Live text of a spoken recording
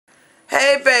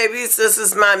Hey babies, this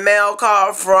is my mail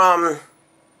call from,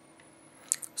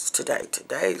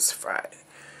 today's Friday.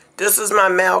 This is my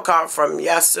mail call from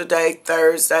yesterday,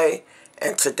 Thursday,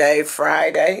 and today,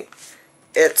 Friday.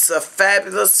 It's a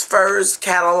Fabulous Furs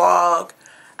catalog.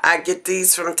 I get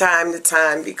these from time to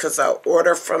time because I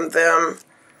order from them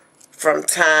from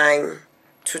time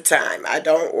to time. I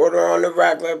don't order on the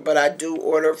regular, but I do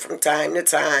order from time to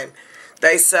time.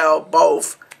 They sell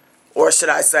both, or should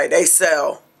I say, they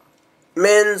sell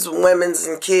men's, women's,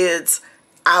 and kids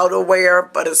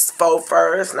outerwear, but it's faux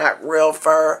fur. It's not real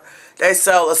fur. They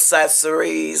sell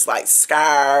accessories like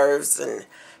scarves and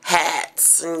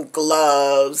hats and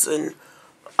gloves and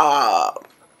what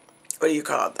do you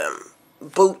call them?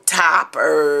 Boot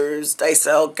toppers. They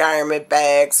sell garment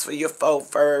bags for your faux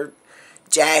fur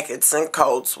jackets and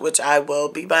coats, which I will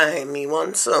be buying me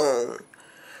one soon.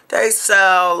 They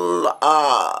sell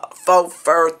faux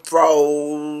fur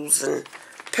throws and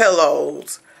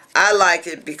pillows. I like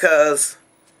it because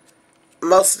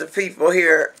most of the people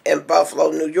here in Buffalo,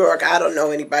 New York, I don't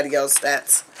know anybody else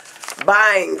that's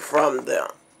buying from them.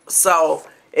 So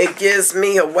it gives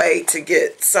me a way to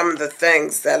get some of the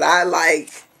things that I like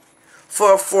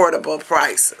for affordable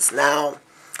prices. Now,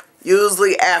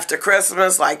 usually after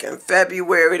Christmas, like in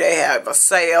February, they have a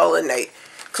sale and they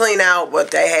clean out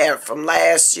what they have from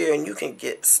last year, and you can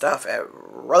get stuff at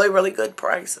really, really good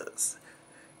prices.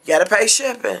 You gotta pay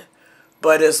shipping,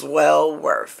 but it's well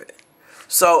worth it.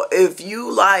 So if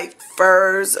you like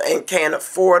furs and can't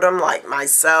afford them like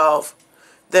myself,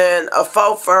 then a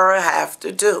faux fur have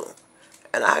to do.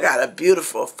 And I got a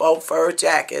beautiful faux fur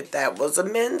jacket that was a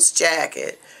men's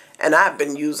jacket, and I've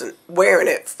been wearing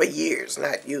it for years,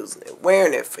 not using it,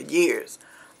 wearing it for years.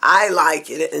 I like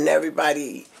it, and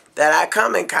everybody that I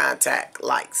come in contact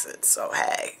likes it. So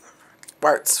hey,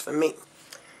 works for me.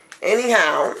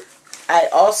 Anyhow, I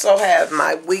also have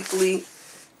my weekly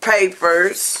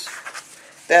papers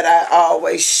that I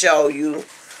always show you.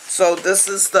 So this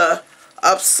is the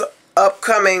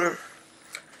upcoming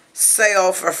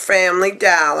sale for Family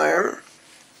Dollar.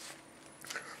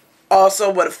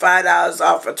 Also with a $5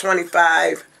 off for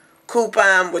 25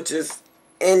 coupon, which is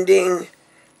ending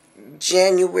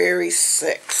January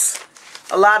 6th.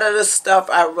 A lot of this stuff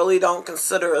I really don't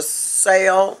consider a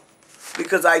sale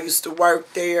because I used to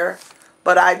work there.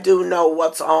 But I do know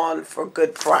what's on for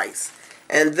good price.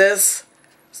 And this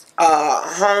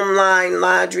Homeline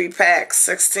Laundry Pack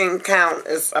 16 count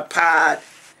is a pod.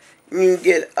 You can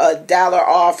get $1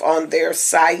 off on their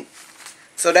site.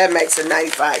 So that makes it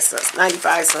 95 cents.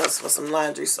 95 cents for some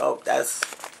laundry soap. That's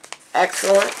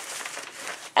excellent.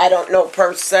 I don't know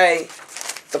per se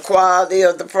the quality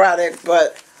of the product,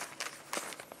 but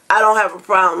I don't have a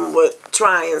problem with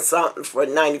trying something for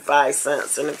 95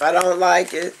 cents. And if I don't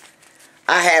like it,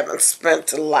 I haven't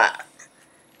spent a lot.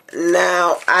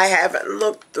 Now, I haven't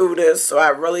looked through this, so I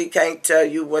really can't tell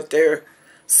you what they're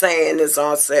saying is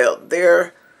on sale.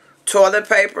 Their toilet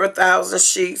paper, 1,000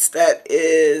 sheets, that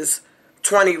is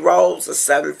 20 rolls of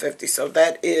 $7.50. So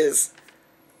that is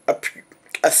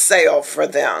a sale for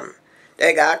them.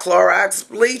 They got Clorox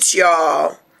bleach,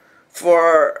 y'all,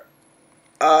 for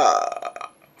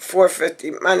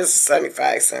 $4.50 minus a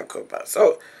 75 cent coupon.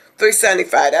 So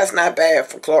 $3.75. That's not bad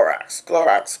for Clorox.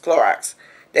 Clorox.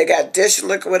 They got dish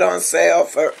liquid on sale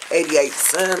for 88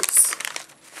 cents.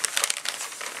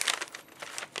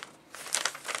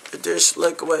 The dish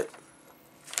liquid.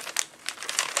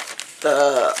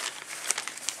 The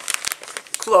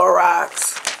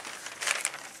Clorox.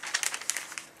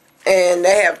 And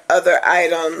they have other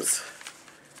items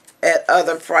at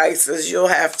other prices. You'll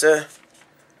have to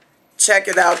check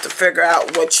it out to figure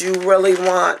out what you really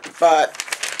want, but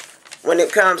when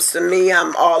it comes to me,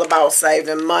 I'm all about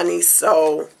saving money,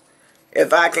 so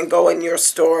if I can go in your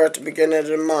store at the beginning of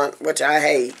the month, which I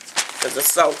hate because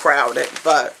it's so crowded,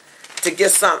 but to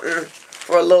get something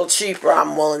for a little cheaper,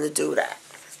 I'm willing to do that.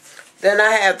 Then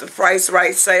I have the Price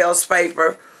Right sales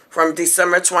paper from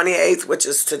December 28th, which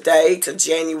is today, to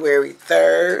January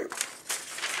 3rd.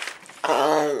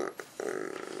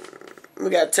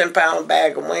 We got a 10-pound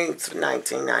bag of wings for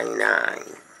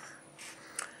 $19.99.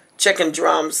 Chicken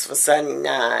drums for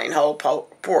 $79. Whole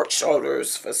pork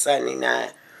shoulders for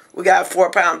 $79. We got a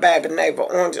 4-pound bag of navel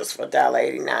oranges for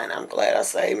 $1.89. I'm glad I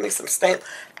saved me some stamps.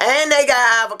 And they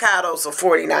got avocados for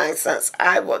 49 cents.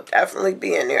 I will definitely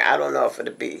be in there. I don't know if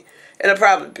it'll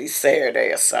probably be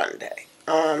Saturday or Sunday.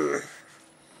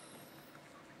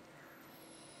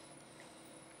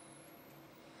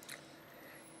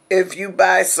 If you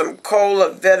buy some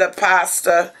Cola Vita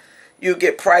pasta, you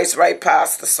get Price Right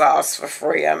pasta sauce for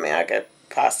free. I mean, I get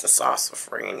pasta sauce for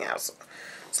free anyhow, so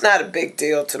it's not a big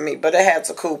deal to me, but it has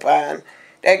a coupon.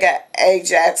 They got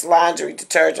Ajax laundry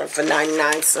detergent for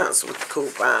 99 cents with the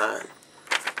coupon.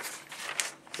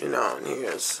 You know, and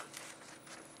here's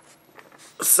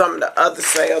some of the other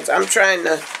sales. I'm trying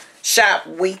to shop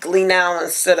weekly now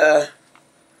instead of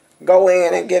go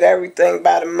in and get everything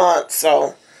by the month.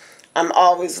 So I'm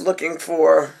always looking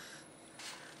for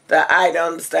the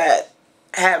items that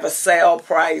have a sale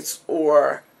price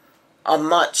or a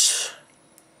much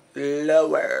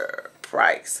lower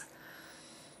price.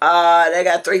 They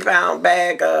got 3-pound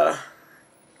bag of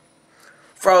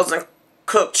frozen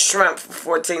cooked shrimp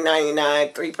for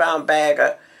 $14.99. 3-pound bag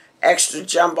of extra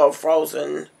jumbo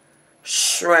frozen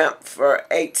shrimp for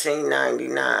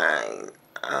 $18.99.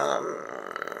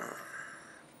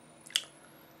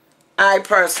 I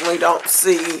personally don't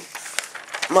see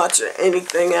much of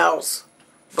anything else,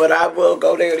 but I will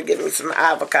go there to get me some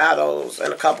avocados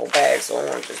and a couple bags of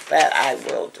oranges. That I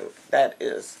will do. That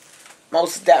is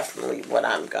most definitely what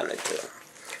I'm going to do.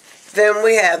 Then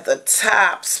we have the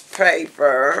Tops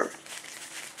paper.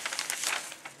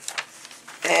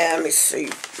 And let me see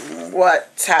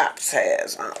what Tops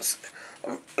has on sale.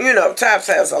 You know, Tops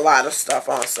has a lot of stuff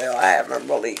on sale. I haven't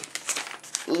really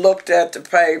looked at the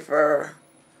paper.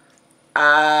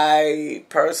 I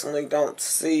personally don't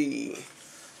see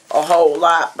a whole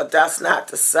lot, but that's not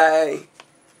to say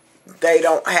they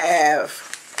don't have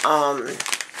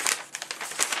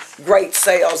great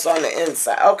sales on the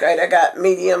inside. Okay, they got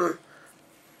medium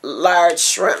large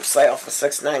shrimp sale for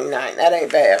 $6.99. That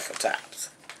ain't bad for Tops.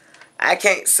 I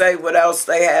can't say what else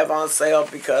they have on sale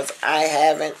because I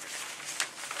haven't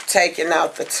taken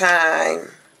out the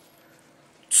time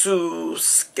to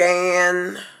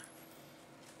scan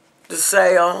the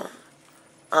sale.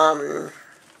 I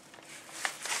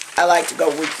like to go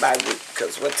week by week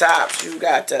because with Tops you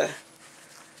got to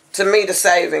me the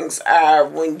savings are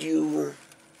when you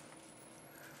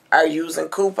are using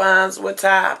coupons with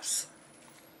Tops,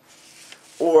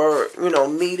 or you know,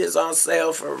 meat is on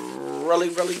sale for really,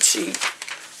 really cheap,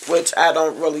 which I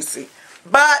don't really see.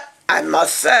 But I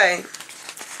must say,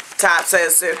 Tops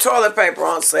has their toilet paper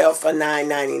on sale for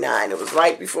 $9.99. It was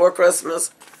right before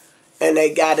Christmas, and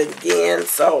they got it again.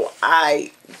 So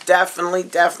I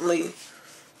definitely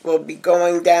will be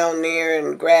going down there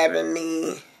and grabbing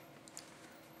me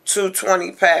 2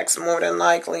 20-packs, more than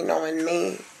likely, knowing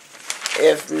me,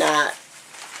 if not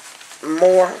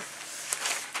more.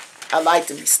 I like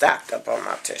to be stocked up on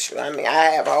my tissue. I mean,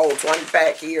 I have a whole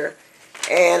 20-pack here,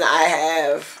 and I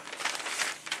have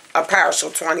a partial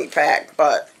 20-pack,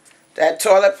 but that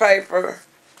toilet paper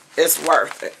is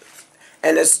worth it.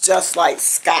 And it's just like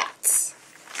Scott's.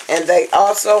 And they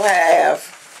also have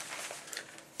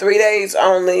 3 days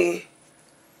only,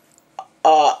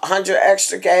 100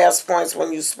 extra gas points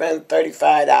when you spend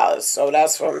 $35. So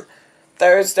that's from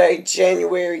Thursday,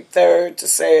 January 3rd to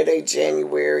Saturday,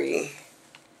 January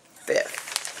 5th.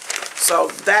 So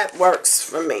that works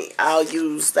for me. I'll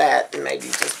use that and maybe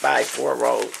just buy 4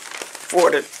 rolls for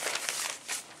the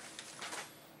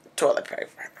toilet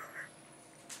paper.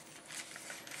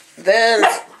 Then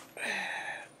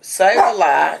Save a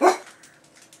Lot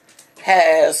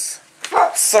has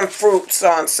some fruits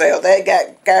on sale. They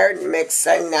got garden mix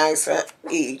 79 cents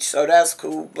each, so that's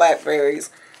cool. Blackberries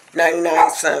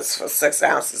 99 cents for 6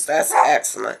 ounces. That's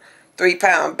excellent.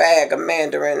 3-pound bag of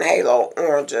Mandarin Halo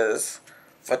oranges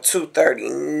for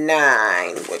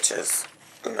 $2.39, which is,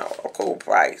 you know, a cool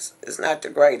price. It's not the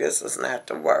greatest, it's not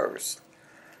the worst.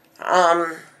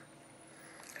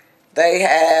 They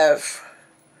have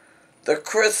the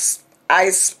crisp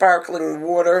ice sparkling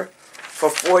water for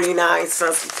 49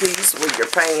 cents a piece, where you're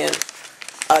paying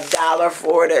 $1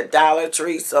 for it at Dollar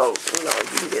Tree. So, you know,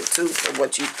 you can get 2 for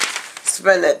what you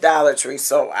spend at Dollar Tree.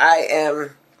 So I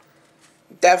am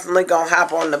definitely going to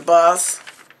hop on the bus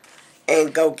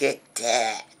and go get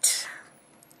that.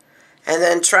 And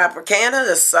then Tropicana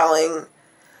is selling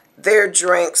their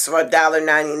drinks for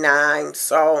 $1.99.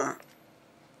 So,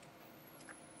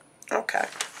 okay.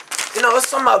 You know, it's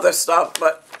some other stuff,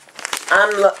 but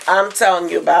I'm telling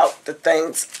you about the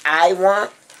things I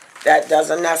want. That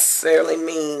doesn't necessarily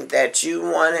mean that you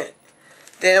want it.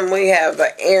 Then we have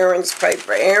the Aaron's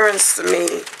paper. Aaron's, to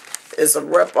me, is a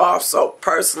ripoff. So,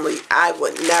 personally, I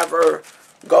would never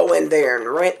go in there and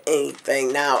rent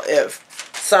anything. Now, if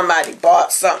somebody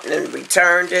bought something and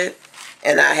returned it,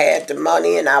 and I had the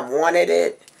money and I wanted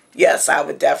it, yes, I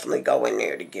would definitely go in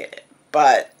there to get it.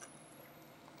 But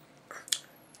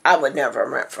I would never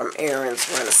rent from Aaron's,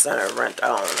 Rent-A-Center,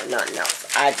 Rent-A-Own, or nothing else.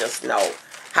 I just know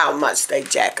how much they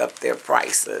jack up their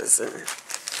prices, and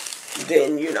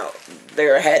then, you know,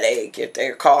 they're a headache if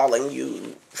they're calling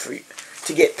you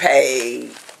to get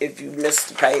paid if you missed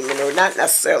the payment, or not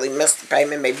necessarily missed the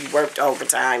payment, maybe you worked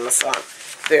overtime or something.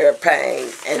 They're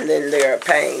paying, and then they're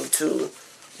paying to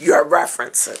your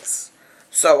references.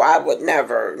 So I would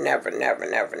never.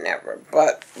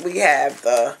 But we have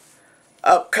the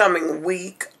upcoming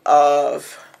week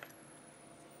of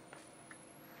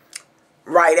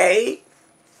Rite Aid.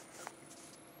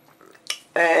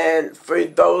 And for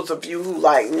those of you who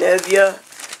like Nivea,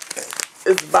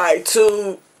 it's buy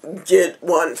two, get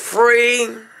one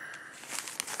free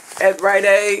at Rite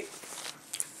Aid.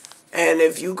 And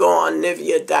if you go on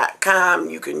Nivea.com,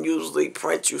 you can usually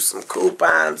print you some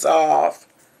coupons off.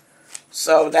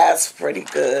 So that's pretty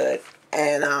good.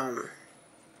 And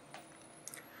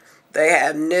they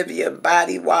have Nivea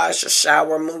body wash or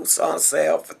shower mousse on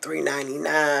sale for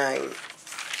 $3.99.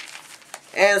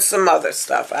 And some other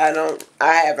stuff. I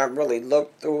haven't really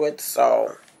looked through it,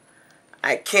 so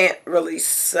I can't really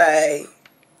say.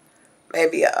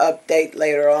 Maybe an update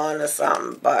later on or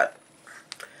something, but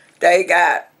they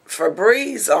got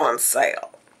Febreze on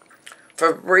sale.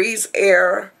 Febreze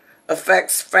Air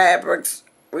Effects Fabrics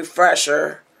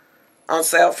Refresher on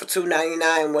sale for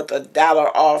 $2.99 with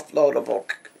 $1 off loadable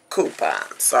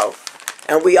coupon. So,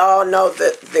 and we all know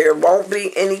that there won't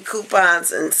be any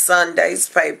coupons in Sunday's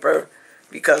paper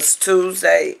because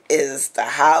Tuesday is the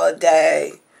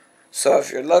holiday. So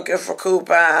if you're looking for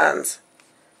coupons,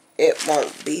 it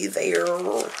won't be there.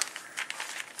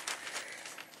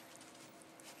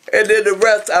 And then the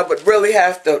rest I would really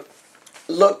have to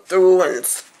look through and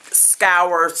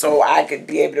scour so I could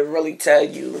be able to really tell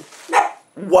you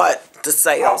what the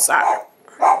sales are.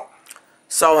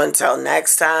 So until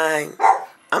next time,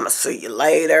 I'm going to see you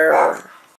later.